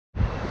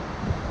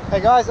Hey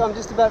guys, I'm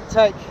just about to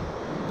take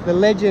the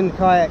Legend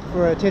kayak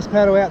for a test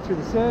paddle out through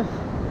the surf.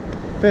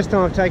 First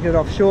time I've taken it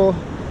offshore.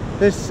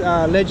 This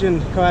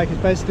Legend kayak is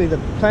basically the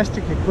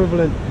plastic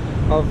equivalent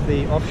of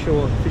the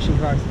offshore fishing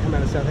kayaks that come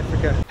out of South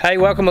Africa. Hey,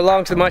 welcome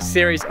along to my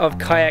series of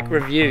kayak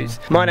reviews.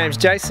 My name's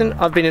Jason.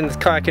 I've been in the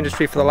kayak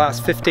industry for the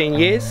last 15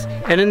 years,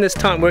 and in this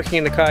time working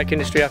in the kayak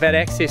industry I've had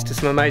access to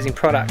some amazing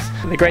products.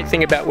 And the great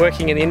thing about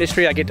working in the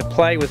industry, I get to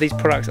play with these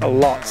products a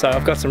lot, so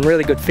I've got some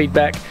really good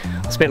feedback.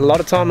 I spent a lot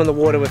of time on the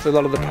water with a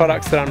lot of the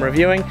products that I'm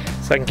reviewing,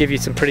 so I can give you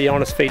some pretty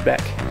honest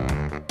feedback.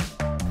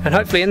 And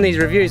hopefully in these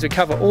reviews we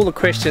cover all the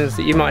questions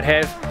that you might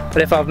have,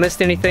 but if I've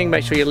missed anything,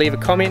 make sure you leave a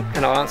comment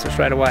and I'll answer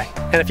straight away.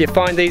 And if you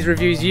find these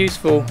reviews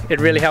useful,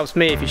 it really helps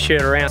me if you share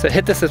it around. So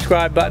hit the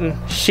subscribe button,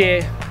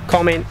 share,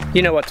 comment,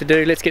 you know what to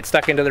do. Let's get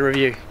stuck into the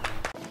review.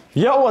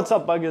 Yo, what's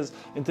up buggers?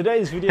 In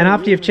today's video... And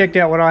after you've checked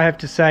out what I have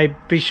to say,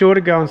 be sure to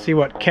go and see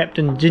what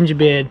Captain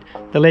Gingerbeard,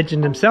 the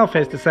legend himself,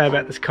 has to say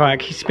about this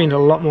kayak. He spent a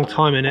lot more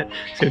time in it,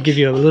 so he'll give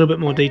you a little bit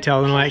more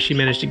detail than I actually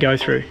managed to go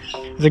through.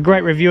 It's a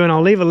great review and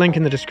I'll leave a link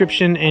in the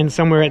description and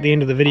somewhere at the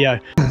end of the video.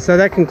 So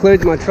that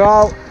concludes my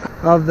trial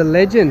of the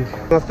Legend.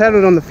 I've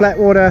paddled on the flat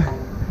water,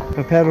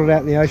 I've paddled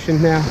out in the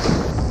ocean now.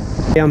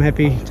 I'm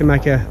happy to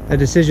make a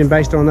decision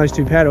based on those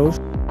two paddles.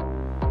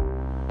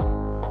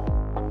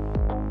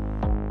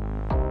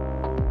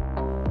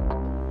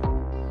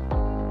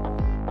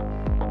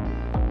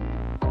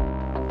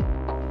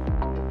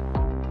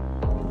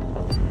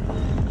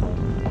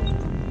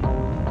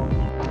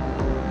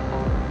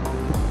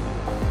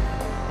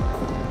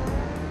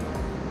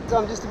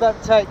 I'm just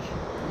about to take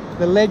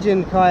the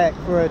Legend kayak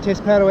for a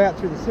test paddle out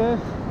through the surf.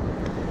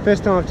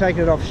 First time I've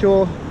taken it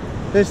offshore.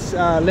 This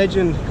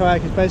Legend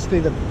kayak is basically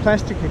the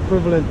plastic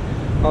equivalent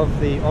of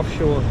the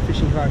offshore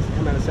fishing kayaks that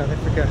come out of South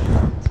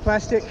Africa. It's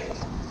plastic,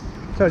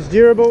 so it's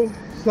durable,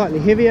 slightly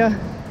heavier.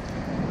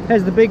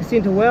 Has the big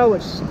centre well,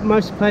 which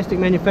most plastic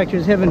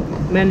manufacturers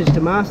haven't managed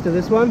to master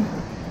this one.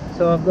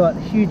 So I've got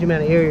a huge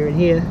amount of area in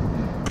here.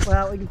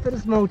 Well, we can fit a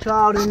small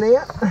child in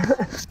there.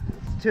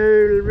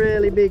 Two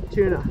really big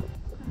tuna.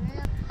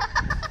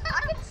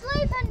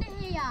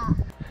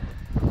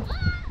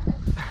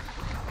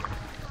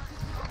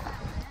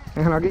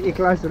 And I'll get you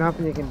close enough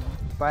and you can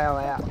bail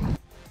out.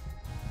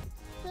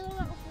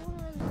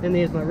 And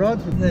there's my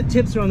rods. The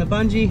tips are on the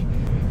bungee.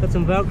 Got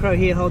some Velcro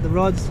here, hold the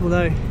rods,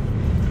 although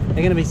they're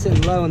going to be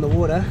sitting low in the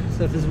water.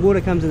 So if this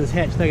water comes in this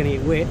hatch, they're going to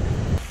get wet.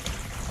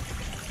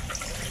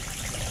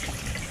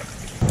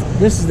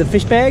 This is the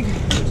fish bag,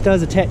 which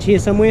does attach here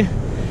somewhere.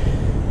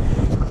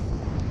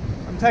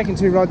 I'm taking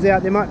two rods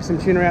out. There might be some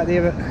tuna out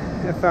there, but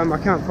if I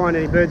can't find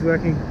any birds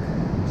working,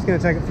 I'm just going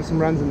to take it for some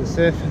runs in the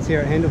surf and see how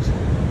it handles.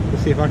 We'll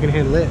see if I can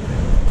handle it.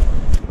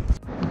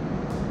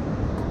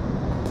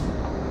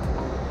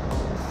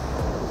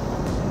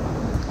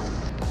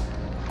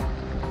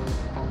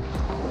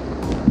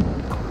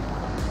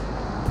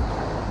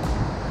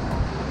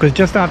 Because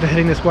just after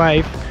hitting this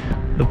wave,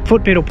 the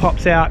foot pedal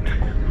pops out.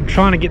 I'm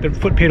trying to get the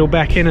foot pedal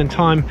back in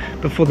time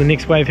before the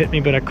next wave hit me,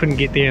 but I couldn't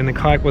get there and the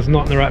kayak was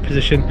not in the right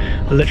position.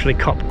 I literally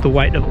copped the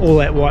weight of all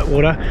that white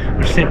water,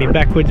 which sent me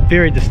backwards,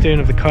 buried the stern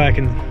of the kayak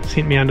and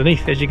sent me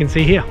underneath, as you can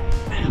see here.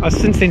 I've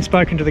since then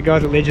spoken to the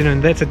guys at Legend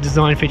and that's a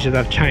design feature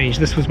they've changed.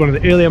 This was one of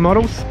the earlier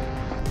models.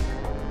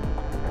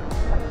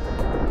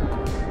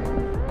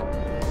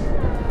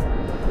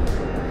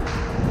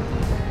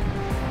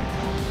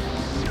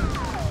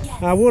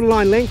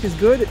 Waterline length is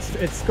good.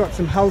 It's got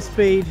some hull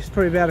speed. It's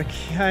probably about a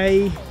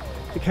K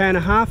to K and a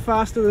half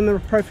faster than the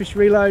ProFish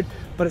Reload,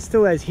 but it's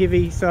still as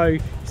heavy, so you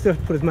still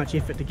have to put as much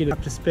effort to get it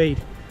up to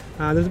speed.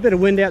 There's a bit of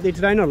wind out there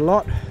today, not a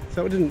lot,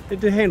 so it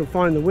did handle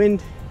fine in the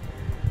wind.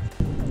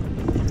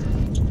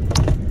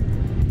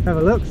 Have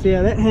a look, see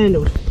how that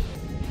handled.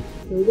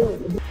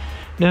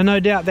 Now, no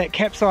doubt that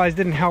capsize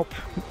didn't help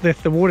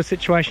with the water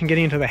situation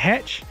getting into the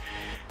hatch.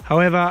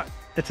 However,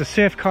 it's a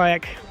surf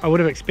kayak. I would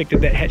have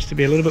expected that hatch to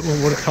be a little bit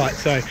more watertight,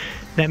 so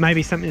that may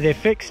be something they've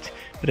fixed,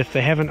 but if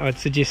they haven't, I'd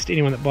suggest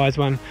anyone that buys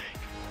one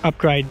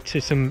upgrade to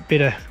some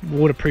better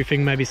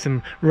waterproofing, maybe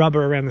some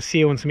rubber around the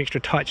seal and some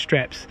extra tight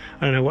straps.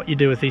 I don't know what you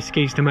do with these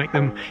skis to make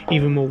them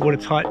even more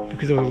watertight,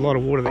 because there was a lot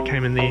of water that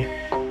came in there.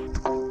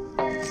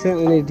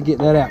 Certainly needed to get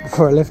that out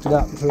before I lift it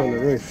up and put it on the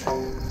roof.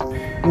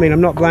 I mean, I'm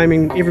not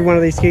blaming every one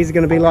of these skis are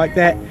going to be like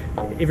that.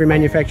 Every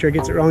manufacturer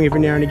gets it wrong every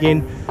now and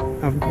again.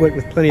 I've worked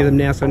with plenty of them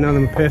now, so none of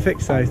them are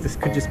perfect, so this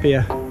could just be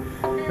a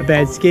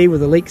bad ski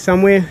with a leak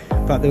somewhere,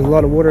 but there's a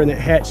lot of water in that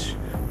hatch.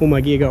 All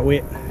my gear got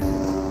wet.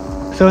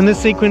 So in this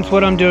sequence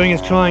what I'm doing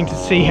is trying to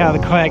see how the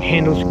kayak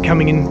handles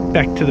coming in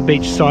back to the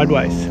beach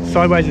sideways.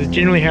 Sideways is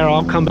generally how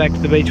I'll come back to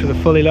the beach with a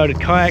fully loaded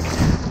kayak,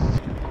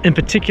 and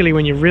particularly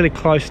when you're really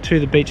close to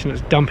the beach and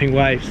it's dumping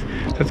waves.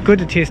 So it's good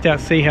to test out,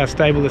 see how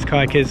stable this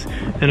kayak is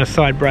in a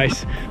side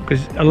brace,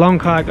 because a long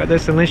kayak like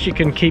this, unless you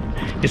can keep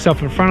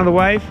yourself in front of the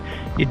wave,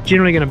 you're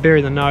generally going to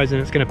bury the nose and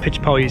it's going to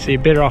pitch pole you, so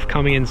you're better off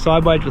coming in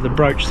sideways with a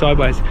broach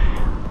sideways.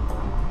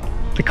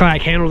 The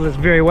kayak handles this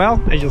very well,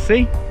 as you'll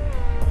see.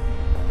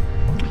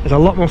 It's a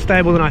lot more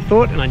stable than I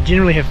thought, and I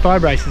generally have thigh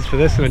braces for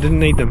this and I didn't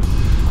need them.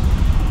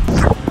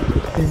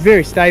 is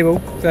very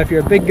stable. So if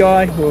you're a big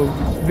guy or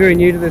very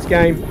new to this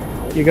game,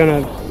 you're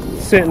going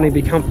to certainly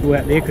be comfortable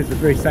out there because it's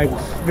very stable,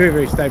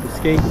 very stable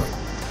ski.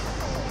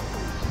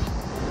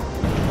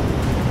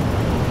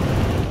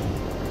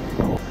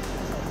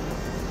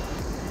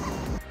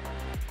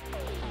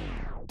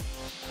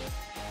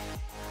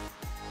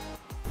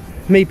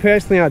 Me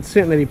personally, I'd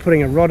certainly be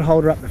putting a rod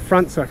holder up the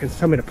front so I can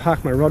somewhere to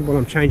park my rod while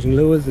I'm changing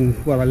lures and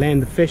while I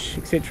land the fish,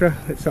 etc.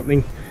 It's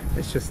something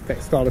that's just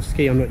that style of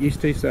ski I'm not used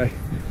to, so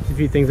there's a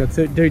few things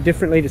I'd do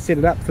differently to set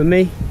it up for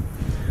me.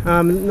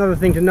 Another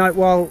thing to note,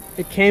 while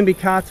it can be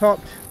car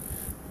topped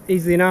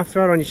easily enough,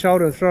 throw it on your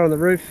shoulder and throw it on the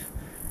roof.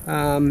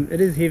 It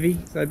is heavy,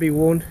 so be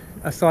warned.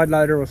 A side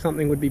loader or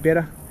something would be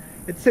better.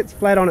 It sits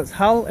flat on its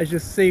hull, as you'll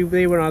see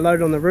there when I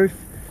load it on the roof,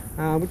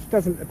 which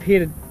doesn't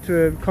appear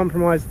to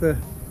compromise the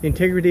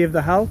integrity of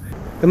the hull.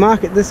 The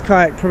market this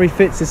kayak probably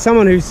fits is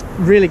someone who's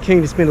really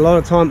keen to spend a lot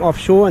of time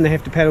offshore and they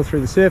have to paddle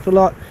through the surf a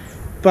lot,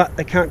 but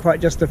they can't quite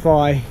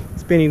justify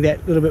spending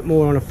that little bit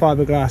more on a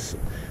fiberglass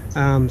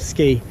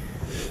ski.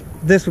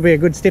 This will be a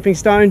good stepping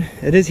stone.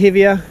 It is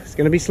heavier, it's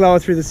going to be slower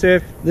through the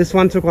surf. This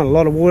one took on a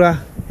lot of water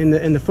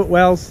in the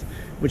footwells,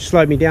 which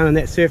slowed me down in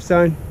that surf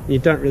zone. You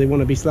don't really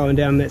want to be slowing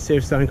down in that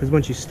surf zone because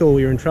once you stall,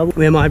 you're in trouble.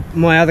 Where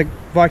my other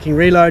Viking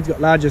Reload's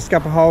got larger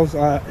scupper holes,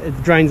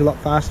 it drains a lot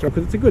faster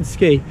because it's a good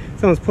ski.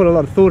 Someone's put a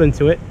lot of thought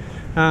into it.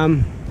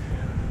 I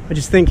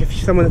just think if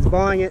someone that's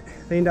buying it,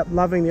 they end up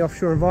loving the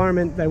offshore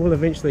environment, they will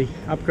eventually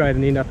upgrade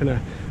and end up in a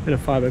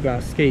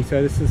fiberglass ski.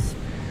 So this is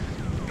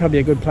probably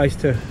a good place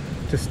to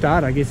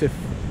start, I guess, if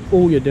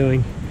all you're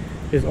doing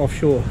is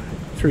offshore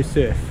through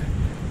surf.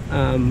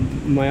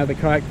 My other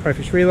kayak,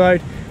 Profish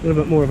Reload, a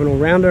little bit more of an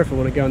all-rounder. If I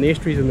want to go in the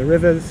estuaries and the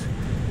rivers,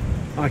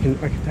 I can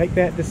take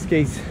that. This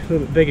ski's a little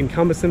bit big and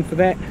cumbersome for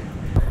that.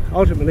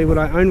 Ultimately, would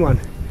I own one?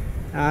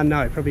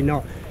 No, probably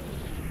not.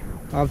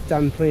 I've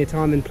done plenty of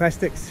time in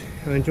plastics.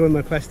 I enjoy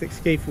my plastic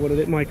ski for what it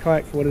is, my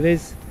kayak for what it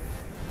is.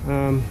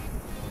 Yeah,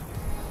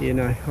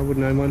 no, I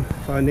wouldn't own one.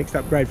 The next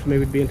upgrade for me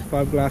would be into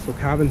fiberglass or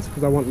carbons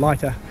because I want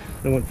lighter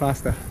and I want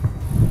faster.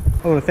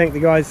 I want to thank the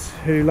guys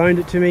who loaned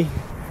it to me.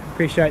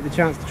 Appreciate the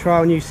chance to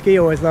try a new ski.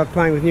 Always love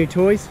playing with new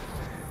toys,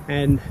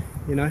 and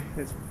you know,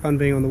 it's fun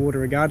being on the water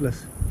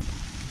regardless.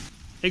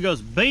 It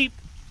goes beep,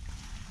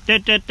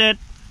 dat dat dat,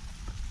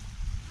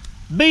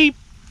 beep,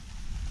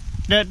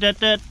 dat dat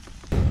dat.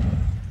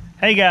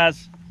 Hey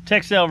guys,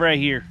 Texel right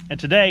here, and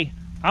today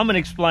I'm going to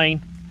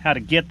explain how to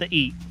get the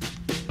eat.